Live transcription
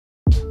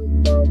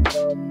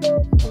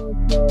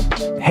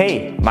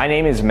Hey, my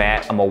name is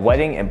Matt. I'm a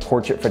wedding and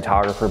portrait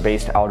photographer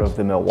based out of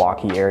the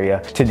Milwaukee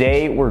area.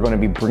 Today, we're going to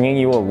be bringing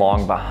you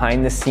along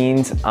behind the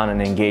scenes on an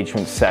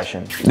engagement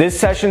session. This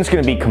session is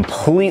going to be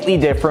completely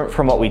different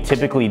from what we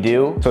typically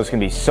do, so it's going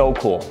to be so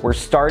cool. We're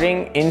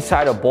starting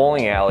inside a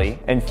bowling alley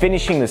and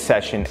finishing the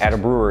session at a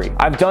brewery.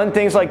 I've done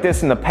things like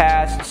this in the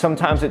past.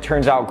 Sometimes it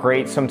turns out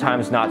great,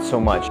 sometimes not so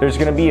much. There's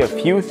going to be a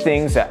few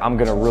things that I'm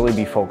going to really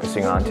be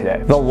focusing on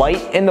today. The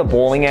light in the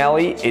bowling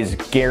alley is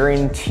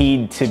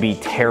guaranteed to be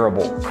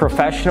terrible.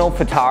 Professional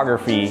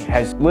photography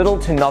has little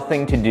to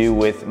nothing to do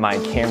with my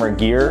camera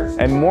gear,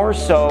 and more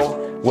so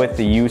with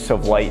the use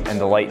of light and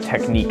the light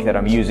technique that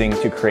I'm using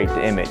to create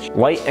the image.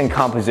 Light and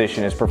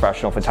composition is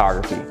professional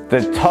photography.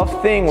 The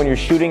tough thing when you're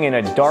shooting in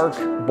a dark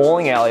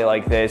bowling alley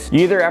like this, you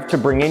either have to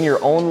bring in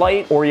your own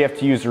light or you have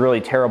to use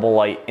really terrible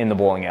light in the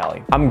bowling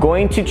alley. I'm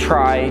going to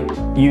try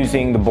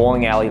using the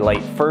bowling alley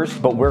light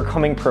first, but we're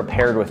coming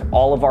prepared with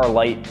all of our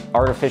light,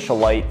 artificial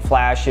light,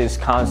 flashes,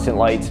 constant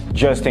lights,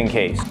 just in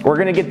case. We're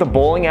gonna get the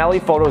bowling alley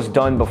photos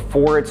done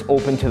before it's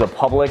open to the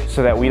public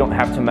so that we don't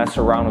have to mess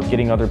around with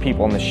getting other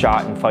people in the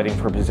shot and fighting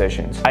for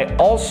positions. I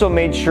also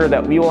made sure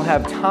that we will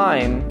have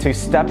time to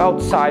step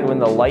outside when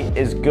the light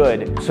is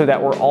good so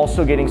that we're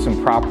also getting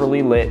some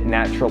properly lit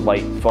natural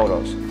light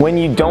photos. When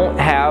you don't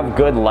have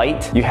good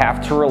light, you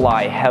have to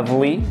rely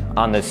heavily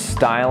on the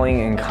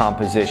styling and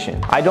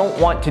composition. I don't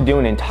want to do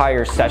an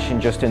entire session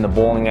just in the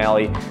bowling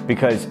alley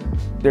because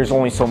there's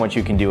only so much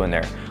you can do in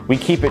there. We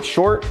keep it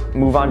short,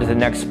 move on to the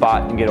next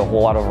spot, and get a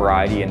whole lot of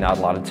variety and not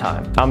a lot of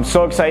time. I'm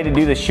so excited to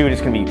do this shoot.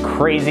 It's gonna be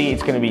crazy,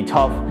 it's gonna be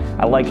tough.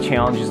 I like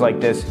challenges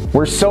like this.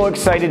 We're so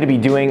excited to be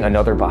doing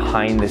another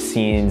behind the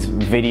scenes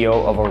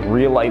video of a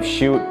real life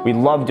shoot. We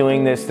love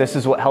doing this. This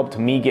is what helped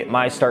me get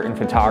my start in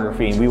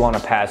photography, and we wanna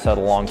pass that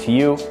along to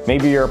you.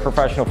 Maybe you're a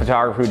professional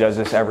photographer who does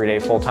this every day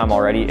full time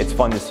already. It's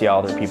fun to see how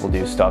other people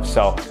do stuff.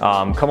 So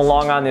come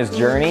along on this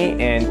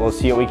journey and we'll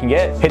see what we can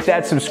get. Hit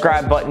that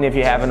subscribe button if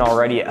you haven't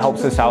already. It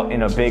helps us out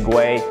in a big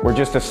way. We're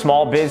just a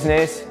small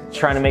business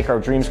trying to make our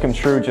dreams come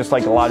true, just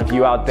like a lot of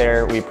you out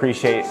there. We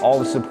appreciate all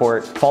the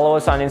support. Follow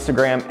us on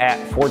Instagram at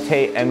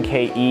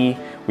ForteMKE.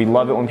 We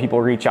love it when people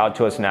reach out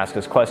to us and ask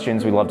us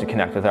questions. We love to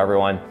connect with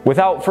everyone.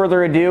 Without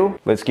further ado,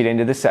 let's get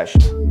into the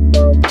session.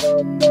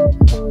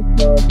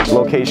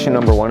 Location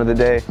number one of the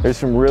day. There's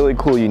some really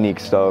cool, unique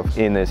stuff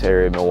in this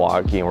area of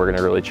Milwaukee, and we're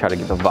gonna really try to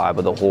get the vibe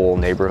of the whole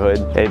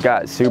neighborhood. It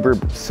got super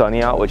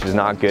sunny out, which is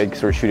not good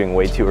because we're shooting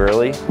way too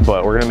early,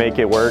 but we're gonna make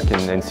it work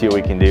and see what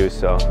we can do,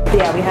 so.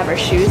 Yeah, we have our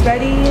shoes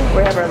ready,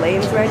 we have our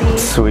lanes ready.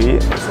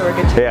 Sweet. So we're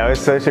good to go. Yeah, it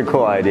was such a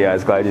cool idea. I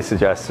was glad you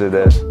suggested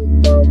this.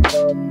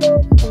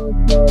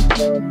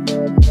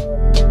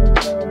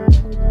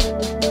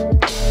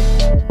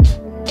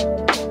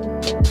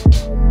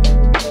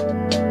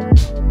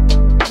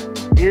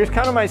 Here's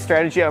kind of my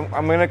strategy. we're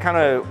gonna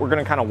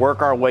kind of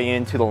work our way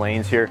into the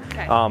lanes here.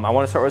 Okay. I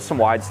want to start with some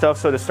wide stuff.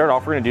 So to start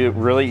off, we're gonna do it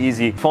really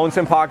easy. Phones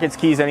in pockets,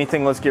 keys,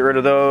 anything, let's get rid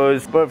of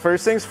those. But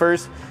first things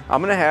first,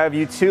 I'm gonna have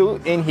you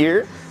two in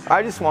here.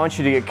 I just want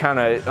you to get kind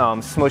of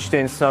smushed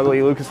in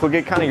snugly. Lucas, we'll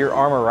get kind of your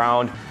arm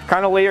around.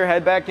 Kind of lay your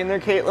head back in there,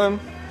 Caitlin.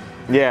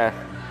 Yeah.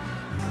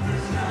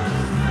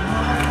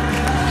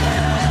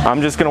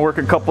 I'm just gonna work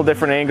a couple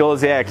different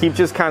angles. Yeah, keep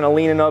just kind of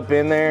leaning up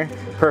in there.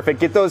 Perfect,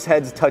 get those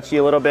heads touchy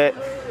a little bit.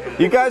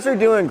 You guys are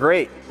doing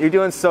great. You're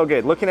doing so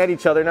good. Looking at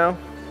each other now.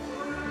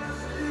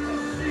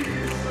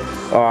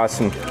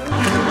 Awesome.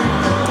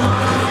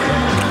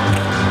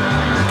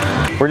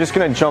 We're just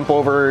gonna jump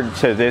over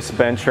to this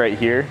bench right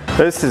here.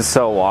 This is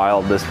so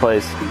wild, this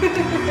place.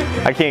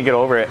 I can't get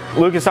over it.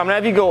 Lucas, I'm gonna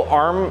have you go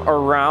arm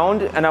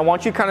around, and I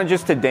want you kind of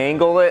just to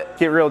dangle it.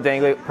 Get real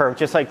dangly, perfect,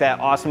 just like that,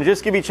 awesome.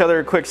 Just give each other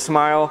a quick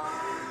smile.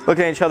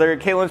 Looking at each other.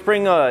 Caitlin, let's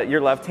bring your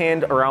left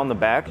hand around the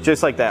back,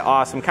 just like that,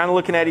 awesome. Kind of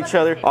looking at each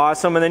other,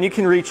 awesome. And then you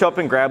can reach up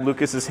and grab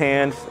Lucas's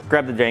hand,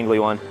 grab the dangly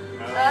one.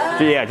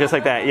 Yeah, just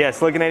like that,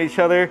 yes, looking at each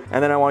other.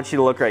 And then I want you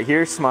to look right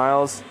here,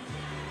 smiles,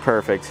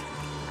 perfect.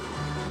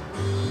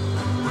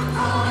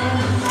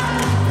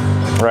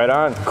 Right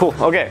on, cool,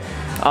 okay.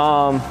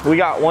 We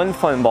got one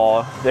fun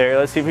ball there.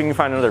 Let's see if we can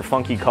find another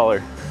funky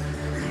color.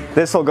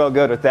 This will go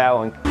good with that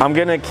one. I'm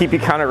gonna keep you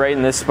kind of right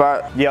in this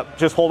spot. Yep,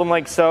 just hold them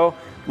like so.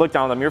 Look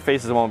down at them, your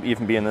faces won't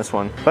even be in this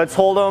one. Let's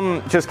hold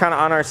them just kind of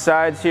on our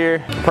sides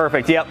here.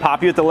 Perfect, yep,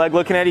 pop you with the leg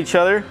looking at each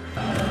other.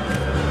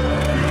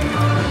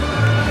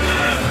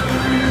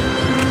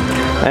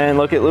 And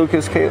look at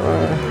Lucas,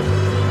 Caitlin.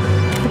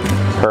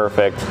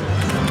 Perfect.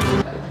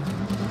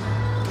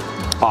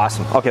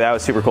 Awesome, okay, that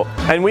was super cool.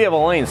 And we have a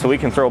lane so we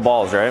can throw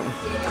balls, right?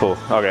 Cool,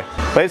 okay.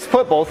 Let's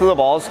put both of the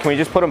balls, can we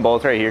just put them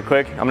both right here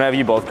quick? I'm gonna have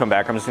you both come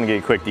back, I'm just gonna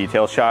get a quick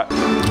detail shot.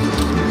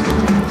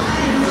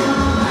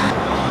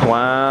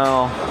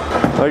 Wow,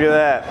 look at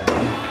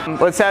that.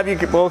 Let's have you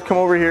both come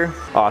over here.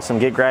 Awesome,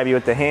 grab you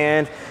with the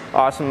hand.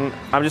 Awesome,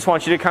 I just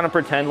want you to kind of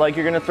pretend like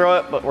you're gonna throw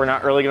it, but we're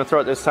not really gonna throw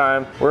it this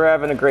time. We're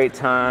having a great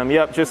time.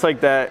 Yep, just like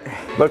that.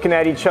 Looking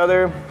at each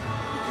other.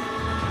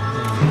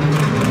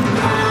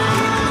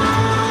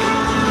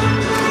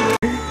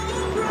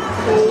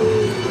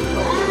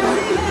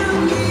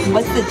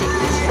 What's the date?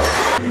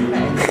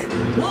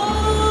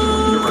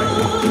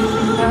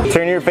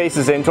 Turn your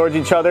faces in towards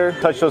each other,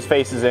 touch those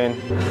faces in,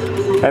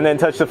 and then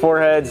touch the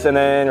foreheads, and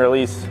then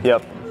release.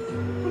 Yep.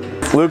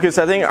 Lucas,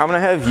 I think I'm gonna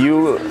have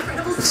you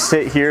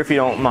sit here if you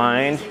don't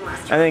mind.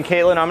 And then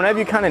Caitlin, I'm gonna have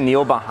you kind of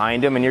kneel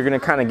behind him and you're gonna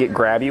kind of get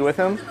grabby with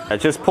him.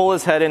 Just pull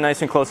his head in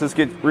nice and close. Let's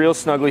get real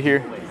snugly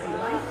here.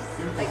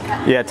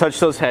 Yeah, touch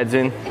those heads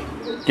in.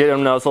 Get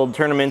them nuzzled,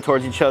 turn them in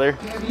towards each other.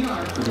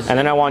 And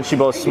then I want you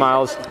both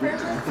smiles.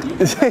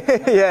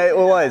 Yeah, it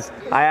was.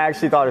 I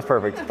actually thought it was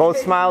perfect. Both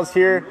smiles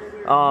here.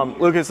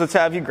 Lucas, let's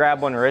have you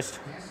grab one wrist.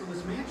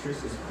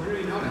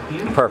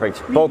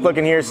 Perfect. Both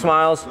looking here,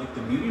 smiles.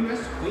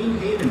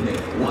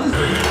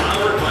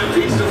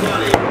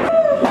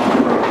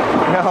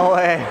 No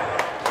way.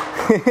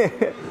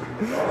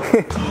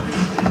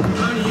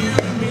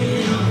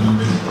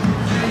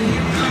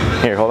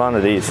 Here, hold on to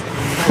these.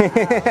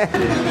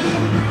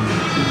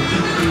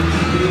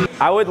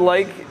 I would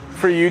like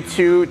for you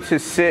two to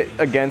sit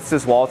against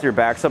this wall with your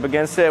backs up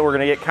against it. We're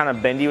gonna get kind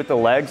of bendy with the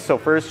legs. So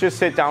first just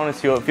sit down and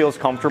see what feels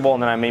comfortable,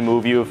 and then I may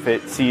move you if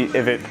it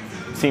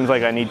seems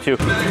like I need to.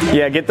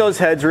 Yeah, get those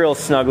heads real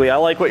snugly. I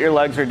like what your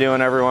legs are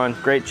doing, everyone.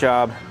 Great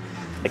job.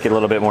 Make it a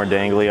little bit more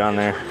dangly on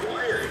there.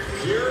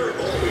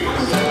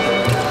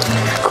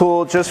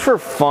 Cool, just for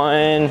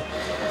fun,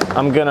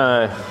 I'm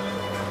gonna...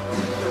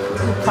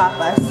 Pop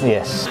us.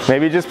 Yes.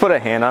 Maybe just put a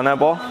hand on that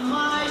ball.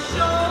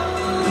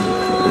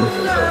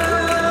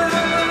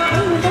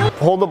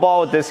 Hold the ball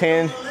with this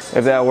hand,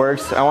 if that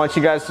works. I want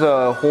you guys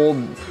to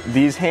hold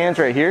these hands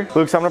right here.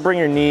 Luke, I'm gonna bring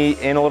your knee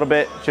in a little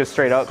bit, just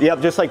straight up.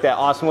 Yep, just like that.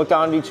 Awesome, look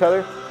down at each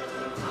other.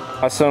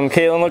 Awesome,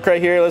 Caitlin, look right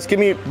here. Let's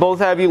both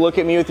have you look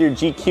at me with your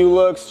GQ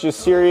looks, just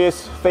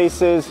serious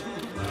faces.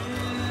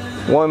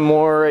 One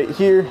more right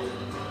here.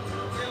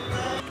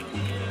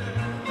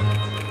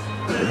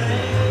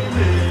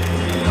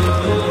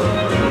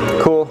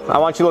 Cool, I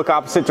want you to look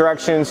opposite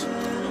directions.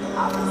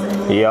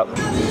 Yep,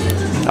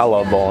 I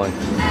love bowling.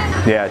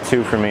 Yeah,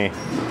 2 for me,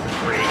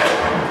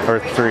 or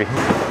 3.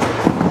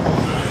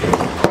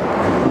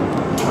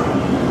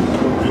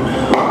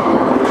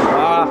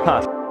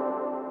 Ah.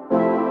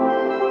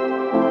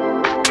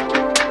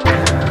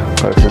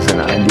 This is an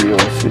ideal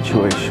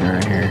situation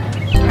right here.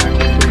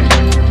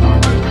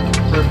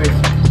 Perfect.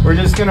 We're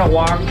just gonna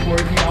walk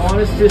towards me. I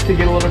want us just to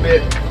get a little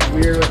bit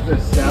weird with the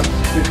steps.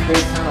 Just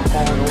big kind of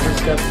falling over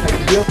steps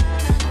type deal.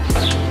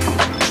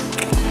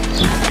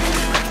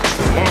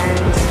 And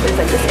there's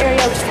like this area,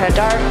 which is kind of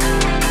dark.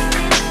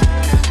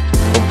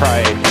 We'll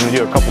probably gonna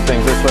do a couple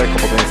things this way, a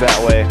couple things that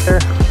way.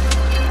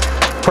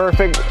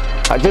 Perfect.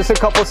 Just a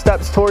couple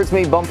steps towards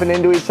me, bumping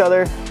into each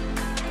other.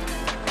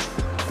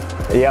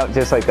 Yep,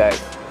 just like that.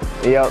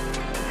 Yep,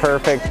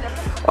 perfect.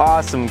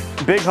 Awesome.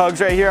 Big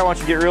hugs right here. I want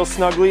you to get real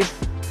snugly.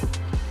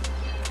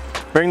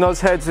 Bring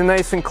those heads in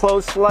nice and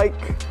close like.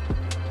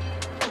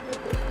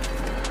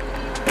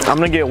 I'm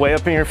gonna get way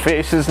up in your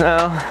faces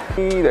now.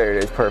 There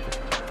it is, perfect.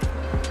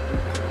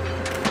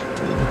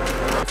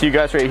 So you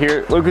guys right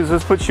here, Lucas,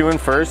 let's put you in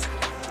first.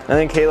 And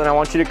then Caitlin, I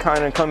want you to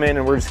kind of come in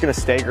and we're just gonna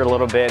stagger a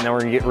little bit and then we're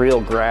gonna get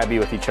real grabby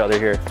with each other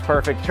here.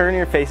 Perfect, turn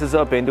your faces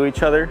up into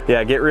each other.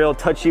 Yeah, get real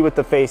touchy with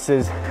the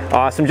faces.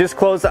 Awesome, just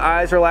close the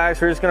eyes,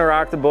 relax. We're just gonna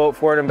rock the boat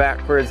forward and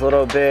backwards a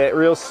little bit,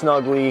 real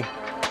snugly.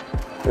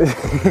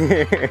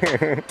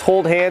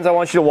 Hold hands, I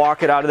want you to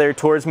walk it out of there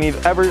towards me,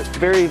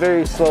 very,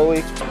 very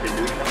slowly.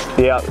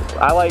 Yeah,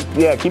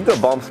 keep the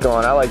bumps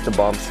going. I like the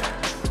bumps.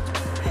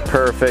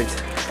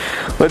 Perfect.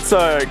 Let's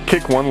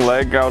kick one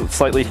leg out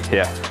slightly.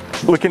 Yeah.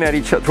 Looking at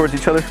towards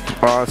each other.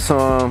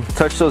 Awesome.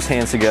 Touch those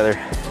hands together.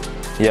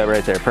 Yeah,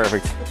 right there.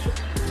 Perfect.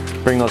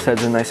 Bring those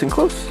heads in nice and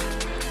close.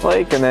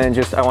 And then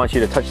I want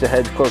you to touch the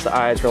heads, close the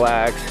eyes,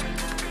 relax.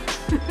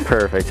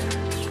 Perfect.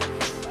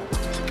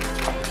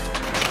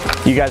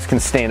 You guys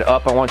can stand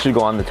up. I want you to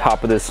go on the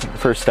top of this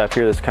first step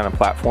here, this kind of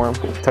platform.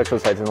 Touch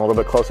those heads in a little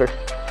bit closer.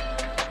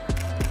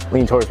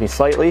 Lean towards me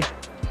slightly.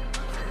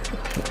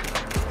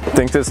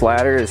 Think this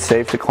ladder is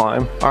safe to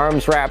climb.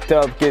 Arms wrapped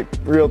up, get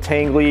real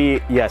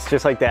tangly. Yes,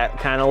 just like that.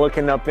 Kind of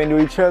looking up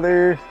into each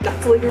other.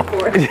 That's what you're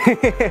for.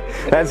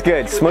 That's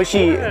good.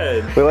 Smushy.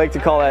 We like to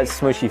call that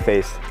smushy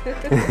face.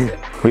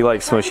 We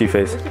like smushy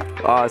face.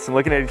 Awesome.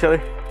 Looking at each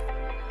other.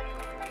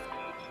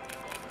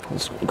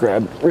 Let's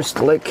grab wrist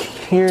lick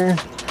here.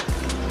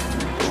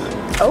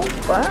 Oh,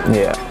 wow.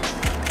 Yeah.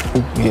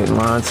 Get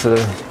lots of.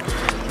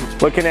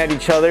 Looking at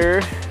each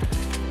other.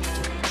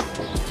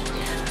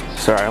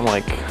 Sorry, I'm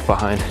like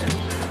behind.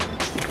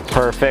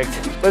 Perfect.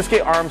 Let's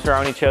get arms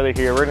around each other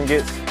here. We're gonna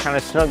get kind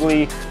of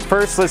snugly.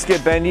 First, let's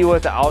get bendy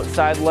with the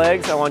outside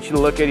legs. I want you to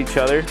look at each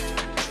other.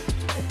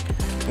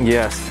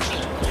 Yes.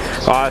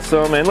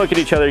 Awesome, and look at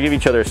each other, give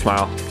each other a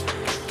smile.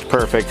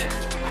 Perfect.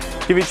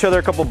 Give each other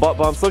a couple butt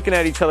bumps, looking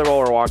at each other while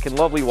we're walking.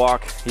 Lovely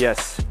walk,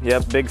 yes.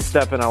 Yep, big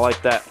step and I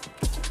like that.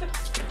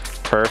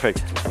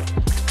 Perfect.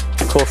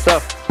 Cool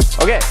stuff.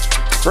 Okay,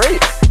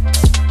 great.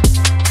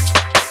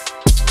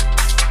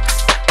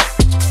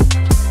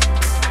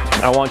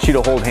 I want you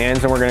to hold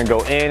hands and we're gonna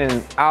go in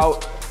and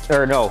out,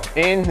 or no,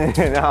 in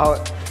and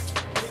out.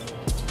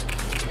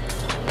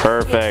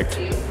 Perfect.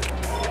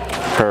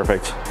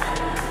 Perfect.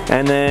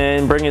 And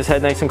then bring his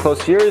head nice and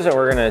close to yours, and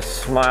we're gonna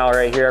smile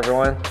right here,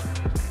 everyone.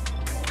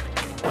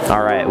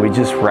 All right, we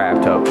just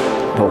wrapped up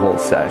the whole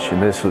session.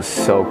 This was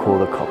so cool.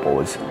 The couple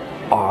was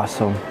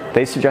awesome.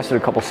 They suggested a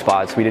couple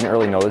spots. We didn't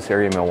really know this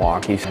area in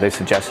Milwaukee, so they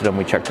suggested them.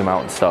 We checked them out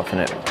and stuff, and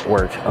it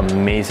worked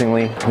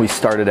amazingly. We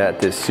started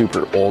at this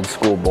super old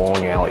school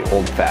bowling alley,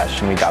 old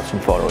fashioned. We got some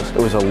photos. It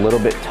was a little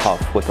bit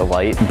tough with the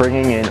light.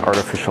 Bringing in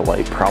artificial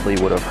light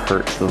probably would have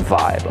hurt the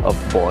vibe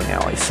of the bowling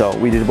alley. So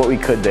we did what we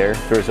could there.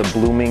 There's a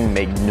blooming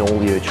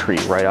magnolia tree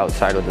right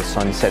outside with the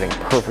sun setting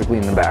perfectly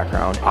in the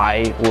background.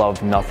 I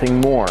love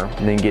nothing more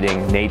than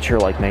getting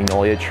nature like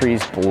magnolia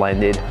trees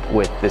blended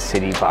with the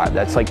city vibe.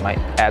 That's like my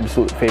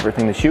absolute favorite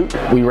thing to shoot.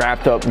 We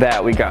wrapped up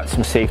that, we got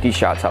some safety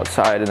shots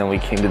outside, and then we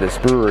came to this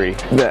brewery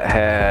that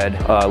had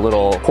a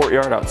little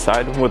courtyard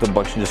outside with a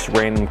bunch of just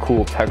random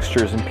cool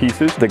textures and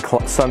pieces. The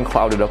sun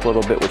clouded up a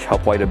little bit, which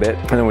helped light a bit.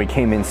 And then we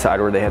came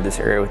inside where they had this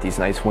area with these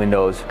nice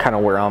windows, kind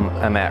of where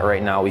I'm at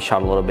right now. We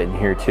shot a little bit in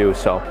here too.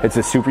 So it's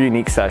a super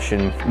unique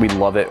session. We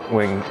love it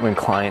when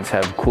clients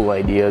have cool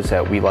ideas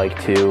that we like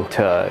to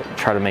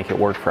try to make it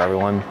work for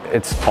everyone.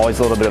 It's always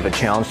a little bit of a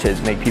challenge to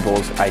make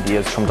people's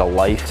ideas come to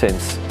life,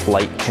 since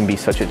light can be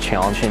such a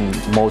challenge,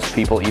 and most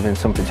people, even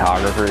some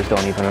photographers,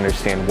 don't even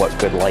understand what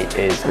good light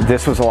is.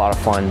 This was a lot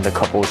of fun. The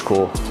couple was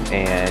cool,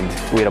 and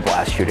we had a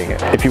blast shooting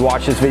it. If you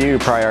watch this video, you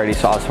probably already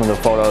saw some of the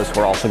photos.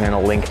 We're also going to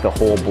link the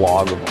whole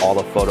blog of all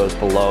the photos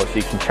below, so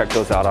you can check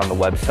those out on the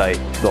website,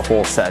 the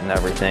whole set and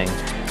everything.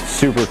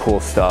 Super cool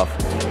stuff.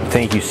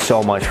 Thank you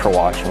so much for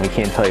watching. We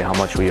can't tell you how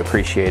much we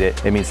appreciate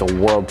it. It means the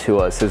world to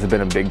us. This has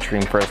been a big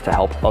dream for us to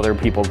help other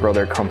people grow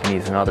their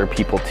companies and other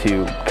people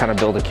to kind of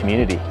build a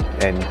community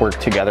and work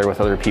together with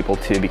other people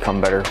to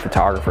become better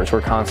photographers.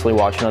 We're constantly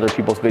watching other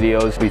people's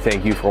videos. We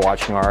thank you for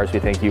watching ours. We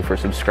thank you for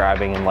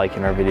subscribing and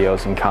liking our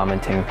videos and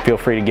commenting. Feel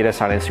free to get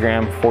us on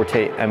Instagram.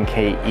 Forte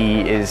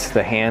MKE is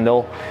the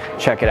handle.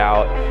 Check it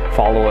out.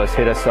 Follow us,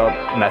 hit us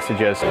up,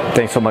 message us.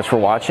 Thanks so much for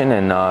watching,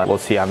 and we'll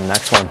see you on the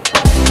next one.